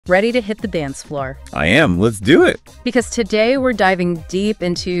Ready to hit the dance floor. I am. Let's do it. Because today we're diving deep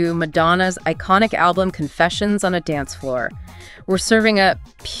into Madonna's iconic album, Confessions on a Dance Floor. We're serving up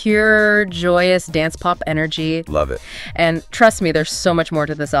pure, joyous dance pop energy. Love it. And trust me, there's so much more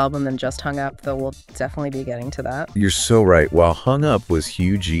to this album than just Hung Up, though we'll definitely be getting to that. You're so right. While Hung Up was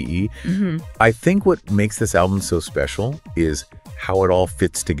huge GE, I think what makes this album so special is how it all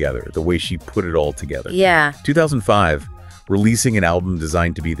fits together, the way she put it all together. Yeah. 2005, releasing an album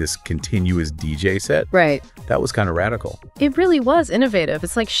designed to be this continuous DJ set. Right. That was kind of radical. It really was innovative.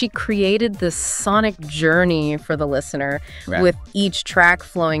 It's like she created this sonic journey for the listener, with each track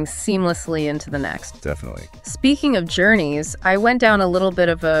flowing seamlessly into the next. Definitely. Speaking of journeys, I went down a little bit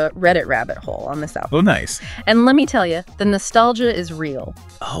of a Reddit rabbit hole on this album. Oh, nice. And let me tell you, the nostalgia is real.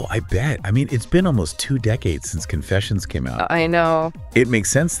 Oh, I bet. I mean, it's been almost 2 decades since Confessions came out. I know. It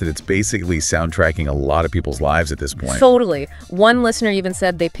makes sense that it's basically soundtracking a lot of people's lives at this point. Totally. One listener even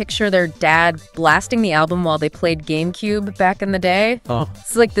said they picture their dad blasting the album while they played GameCube back in the day. Oh.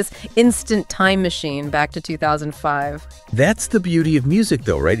 It's like this instant time machine back to 2005. That's the beauty of music,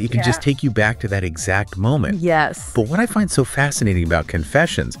 though, right? It can just take you back to that exact moment. Yes. But what I find so fascinating about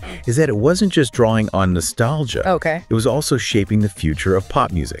Confessions is that it wasn't just drawing on nostalgia. Okay. It was also shaping the future of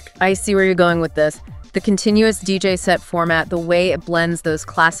pop music. I see where you're going with this. The continuous DJ set format, the way it blends those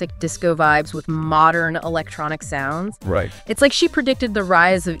classic disco vibes with modern electronic sounds. Right. It's like she predicted the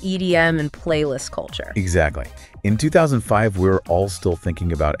rise of EDM and playlist culture. Exactly. In 2005, we're all still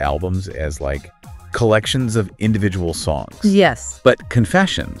thinking about albums as like collections of individual songs. Yes. But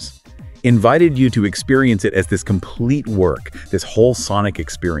Confessions invited you to experience it as this complete work, this whole sonic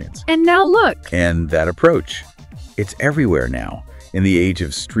experience. And now look. And that approach, it's everywhere now in the age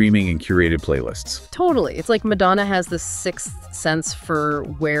of streaming and curated playlists. Totally. It's like Madonna has this sixth sense for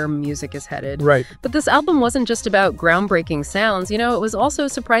where music is headed. Right. But this album wasn't just about groundbreaking sounds. You know, it was also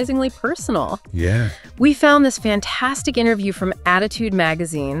surprisingly personal. Yeah. We found this fantastic interview from Attitude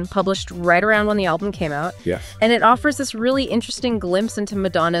magazine, published right around when the album came out. Yes. And it offers this really interesting glimpse into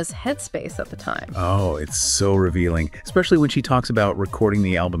Madonna's headspace at the time. Oh, it's so revealing, especially when she talks about recording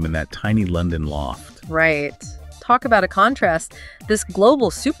the album in that tiny London loft. Right. Talk about a contrast. This global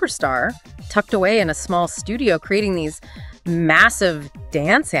superstar, tucked away in a small studio, creating these massive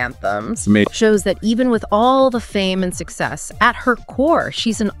dance anthems, shows that even with all the fame and success, at her core,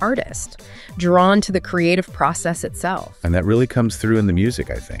 she's an artist, drawn to the creative process itself. And that really comes through in the music,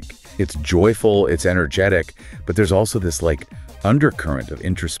 I think. It's joyful, it's energetic, but there's also this like undercurrent of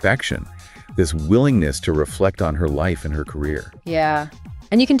introspection, this willingness to reflect on her life and her career. Yeah.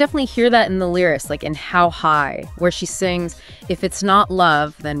 And you can definitely hear that in the lyrics, like in How High, where she sings, "If it's not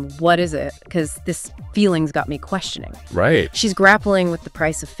love, then what is it? Because this feeling's got me questioning." Right. She's grappling with the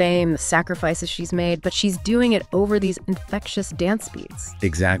price of fame, the sacrifices she's made, but she's doing it over these infectious dance beats.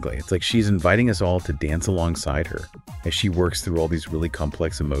 Exactly. It's like she's inviting us all to dance alongside her as she works through all these really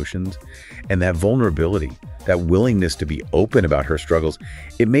complex emotions. And that vulnerability, that willingness to be open about her struggles,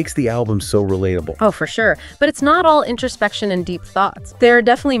 it makes the album so relatable. Oh, for sure. But it's not all introspection and deep thoughts. There are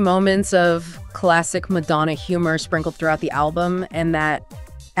definitely moments of classic Madonna humor sprinkled throughout the album, and that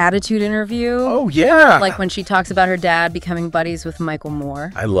Attitude interview. Oh, yeah. Like when she talks about her dad becoming buddies with Michael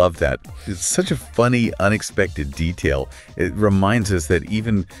Moore. I love that. It's such a funny, unexpected detail. It reminds us that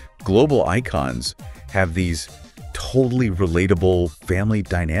even global icons have these totally relatable family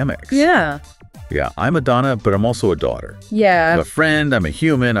dynamics. Yeah. Yeah, I'm Madonna, but I'm also a daughter. Yeah. I'm a friend, I'm a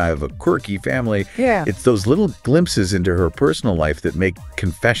human, I have a quirky family. Yeah. It's those little glimpses into her personal life that make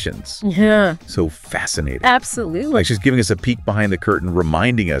Confessions so fascinating. Absolutely. Like she's giving us a peek behind the curtain,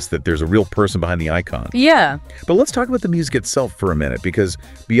 reminding us that there's a real person behind the icon. Yeah. But let's talk about the music itself for a minute, because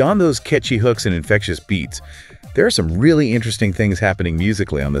beyond those catchy hooks and infectious beats, there are some really interesting things happening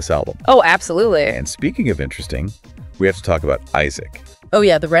musically on this album. Oh, absolutely. And speaking of interesting, we have to talk about Isaac. Oh,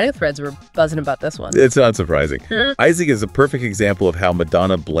 yeah, the Reddit threads were buzzing about this one. It's not surprising. Isaac is a perfect example of how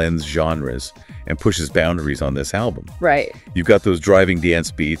Madonna blends genres and pushes boundaries on this album. Right. You've got those driving dance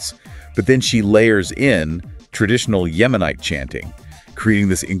beats, but then she layers in traditional Yemenite chanting, creating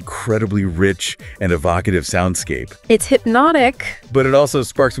this incredibly rich and evocative soundscape. It's hypnotic. But it also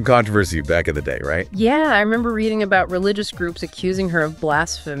sparked some controversy back in the day, right? Yeah, I remember reading about religious groups accusing her of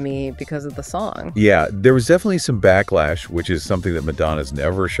blasphemy because of the song. Yeah, there was definitely some backlash, which is something that Madonna's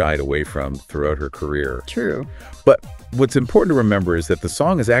never shied away from throughout her career. True. But what's important to remember is that the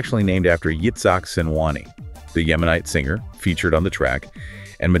song is actually named after Yitzhak Sinwani, the Yemenite singer featured on the track.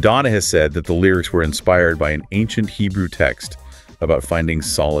 And Madonna has said that the lyrics were inspired by an ancient Hebrew text about finding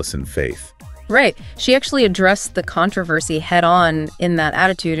solace in faith. Right. She actually addressed the controversy head-on in that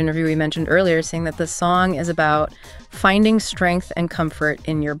Attitude interview we mentioned earlier, saying that the song is about finding strength and comfort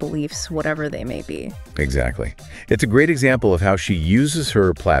in your beliefs, whatever they may be. Exactly. It's a great example of how she uses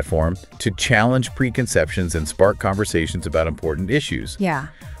her platform to challenge preconceptions and spark conversations about important issues. Yeah.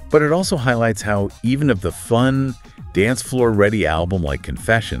 But it also highlights how even of the fun, dance floor ready album like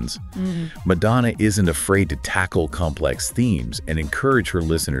Confessions, Madonna isn't afraid to tackle complex themes and encourage her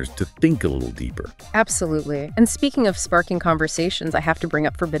listeners to think a little deeper. Absolutely. And speaking of sparking conversations, I have to bring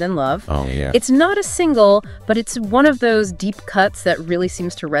up Forbidden Love. Oh, yeah. It's not a single, but it's one of those deep cuts that really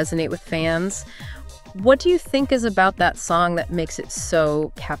seems to resonate with fans. What do you think is about that song that makes it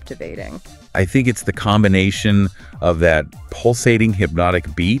so captivating? I think it's the combination of that pulsating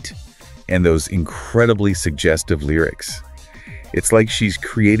hypnotic beat and those incredibly suggestive lyrics. It's like she's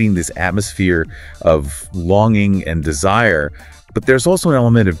creating this atmosphere of longing and desire, but there's also an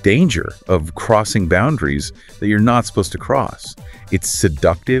element of danger, of crossing boundaries that you're not supposed to cross. It's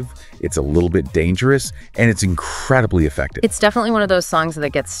seductive, it's a little bit dangerous, and it's incredibly effective. It's definitely one of those songs that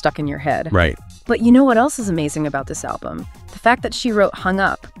gets stuck in your head. Right. But you know what else is amazing about this album? The fact that she wrote Hung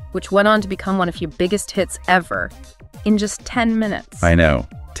Up, which went on to become one of your biggest hits ever, in just 10 minutes. I know.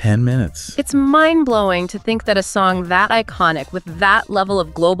 10 minutes. It's mind-blowing to think that a song that iconic with that level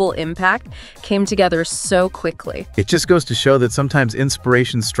of global impact came together so quickly. It just goes to show that sometimes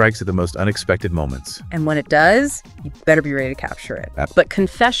inspiration strikes at the most unexpected moments. And when it does, you better be ready to capture it. But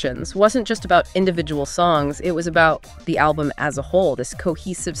Confessions wasn't just about individual songs, it was about the album as a whole, this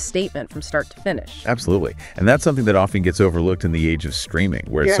cohesive statement from start to finish. Absolutely. And that's something that often gets overlooked in the age of streaming,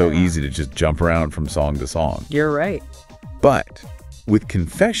 where it's so easy to just jump around from song to song. You're right. But with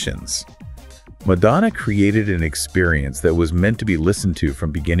Confessions, Madonna created an experience that was meant to be listened to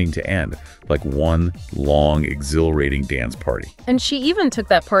from beginning to end, like one long, exhilarating dance party. And she even took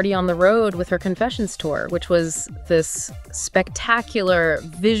that party on the road with her Confessions tour, which was this spectacular,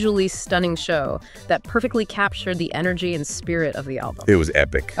 visually stunning show that perfectly captured the energy and spirit of the album. It was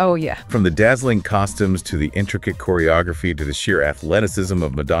epic. Oh, yeah. From the dazzling costumes to the intricate choreography to the sheer athleticism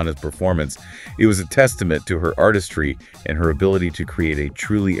of Madonna's performance, it was a testament to her artistry and her ability to create a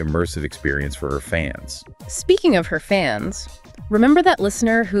truly immersive experience for her fans. Speaking of her fans, remember that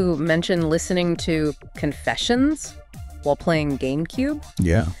listener who mentioned listening to Confessions while playing GameCube?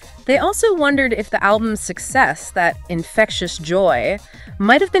 Yeah. They also wondered if the album's success, that infectious joy,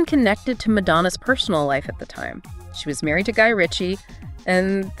 might have been connected to Madonna's personal life at the time. She was married to Guy Ritchie,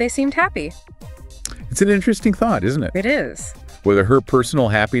 and they seemed happy. It's an interesting thought, isn't it? It is. Whether her personal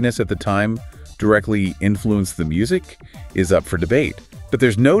happiness at the time directly influenced the music is up for debate. But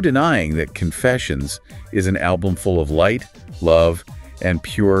there's no denying that Confessions is an album full of light, love, and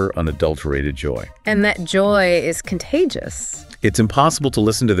pure, unadulterated joy. And that joy is contagious. It's impossible to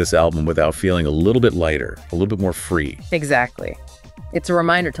listen to this album without feeling a little bit lighter, a little bit more free. Exactly. It's a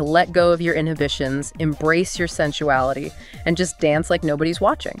reminder to let go of your inhibitions, embrace your sensuality, and just dance like nobody's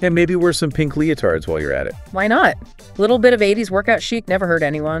watching. And maybe wear some pink leotards while you're at it. Why not? A little bit of 80s workout chic never hurt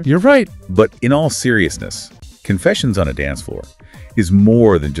anyone. You're right. But in all seriousness, Confessions on a Dance Floor is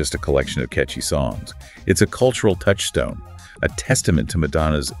more than just a collection of catchy songs. It's a cultural touchstone, a testament to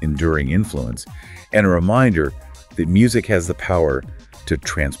Madonna's enduring influence, and a reminder that music has the power to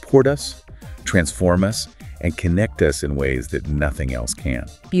transport us, transform us, and connect us in ways that nothing else can.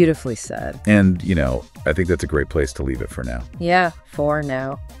 Beautifully said. And, I think that's a great place to leave it for now. Yeah, for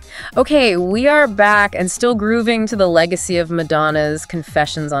now. Okay, we are back and still grooving to the legacy of Madonna's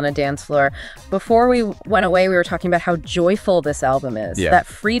Confessions on a Dance Floor. Before we went away, we were talking about how joyful this album is. Yeah. That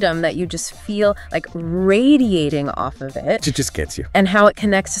freedom that you just feel like radiating off of it. It just gets you. And how it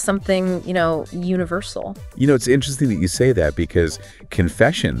connects to something, universal. It's interesting that you say that because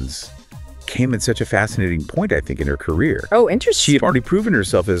Confessions came at such a fascinating point, I think, in her career. Oh, interesting. She had already proven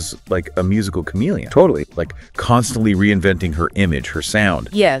herself as like a musical chameleon. Totally. Like constantly reinventing her image, her sound.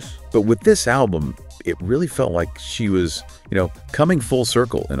 Yes. But with this album, it really felt like she was, coming full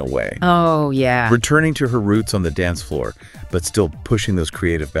circle in a way. Oh, yeah. Returning to her roots on the dance floor, but still pushing those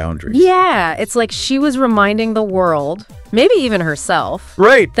creative boundaries. Yeah, it's like she was reminding the world, maybe even herself,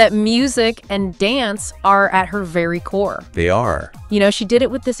 right, that music and dance are at her very core. They are. She did it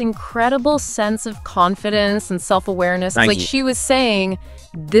with this incredible sense of confidence and self-awareness. It's like she was saying,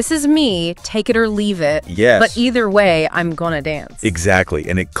 this is me, take it or leave it. Yes. But either way, I'm gonna dance. Exactly,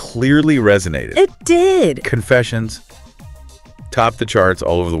 and it clearly resonated. It did. Confessions topped the charts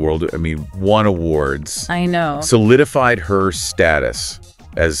all over the world. Won awards. I know. Solidified her status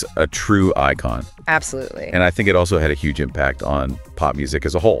as a true icon. Absolutely. And I think it also had a huge impact on pop music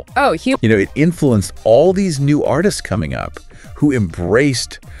as a whole. Oh, huge. It influenced all these new artists coming up who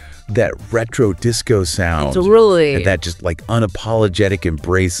embraced that retro disco sound. Totally. And that just like unapologetic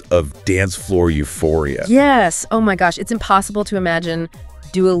embrace of dance floor euphoria. Yes. Oh my gosh. It's impossible to imagine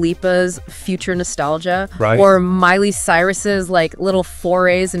Dua Lipa's future nostalgia, right, or Miley Cyrus's like little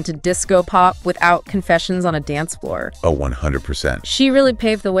forays into disco pop without Confessions on a dance floor. Oh, 100%. She really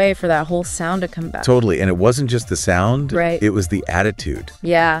paved the way for that whole sound to come back. Totally. And it wasn't just the sound. Right. It was the attitude.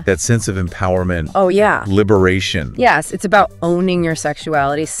 Yeah. That sense of empowerment. Oh, yeah. Liberation. Yes. It's about owning your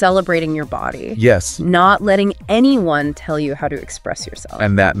sexuality, celebrating your body. Yes. Not letting anyone tell you how to express yourself.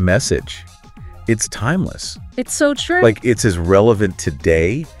 And that message, it's timeless. It's so true. Like, it's as relevant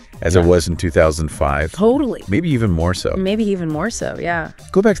today as it was in 2005. Totally. Maybe even more so. Maybe even more so, yeah.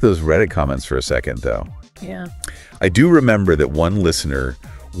 Go back to those Reddit comments for a second, though. Yeah. I do remember that one listener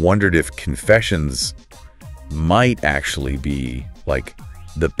wondered if Confessions might actually be, like,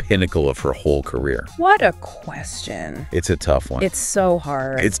 the pinnacle of her whole career. What a question. It's a tough one. It's so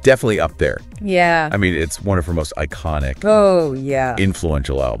hard. It's definitely up there. Yeah. I mean, it's one of her most iconic, oh, yeah.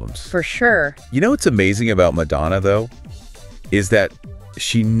 influential albums. For sure. You know what's amazing about Madonna, though, is that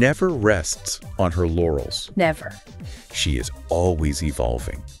she never rests on her laurels. Never. She is always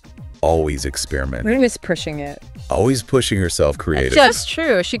evolving, always experimenting, Always pushing it. always pushing herself creatively. Just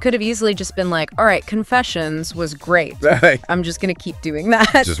true. She could have easily just been like, all right, Confessions was great. Right. I'm just going to keep doing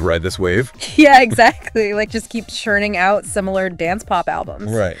that. Just ride this wave. Yeah, exactly. Like, just keep churning out similar dance pop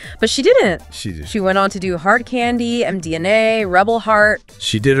albums. Right. But she didn't. She did. She went on to do Hard Candy, MDNA, Rebel Heart.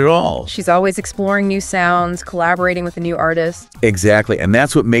 She did it all. She's always exploring new sounds, collaborating with a new artist. Exactly. And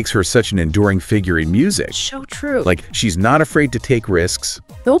that's what makes her such an enduring figure in music. So true. Like, she's not afraid to take risks,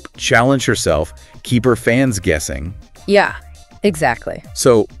 nope. challenge herself, keep her fans guessing. Yeah, exactly.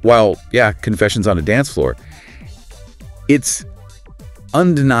 So while, yeah, Confessions on a Dance Floor, it's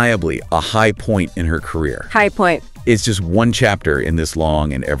undeniably a high point in her career. High point. It's just one chapter in this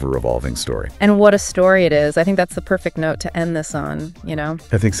long and ever-evolving story. And what a story it is. I think that's the perfect note to end this on, you know?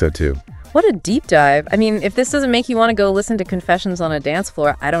 I think so, too. What a deep dive. I mean, if this doesn't make you want to go listen to Confessions on a Dance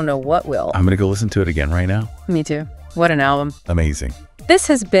Floor, I don't know what will. I'm going to go listen to it again right now. Me too. What an album. Amazing. This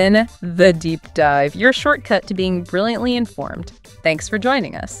has been The Deep Dive, your shortcut to being brilliantly informed. Thanks for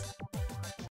joining us.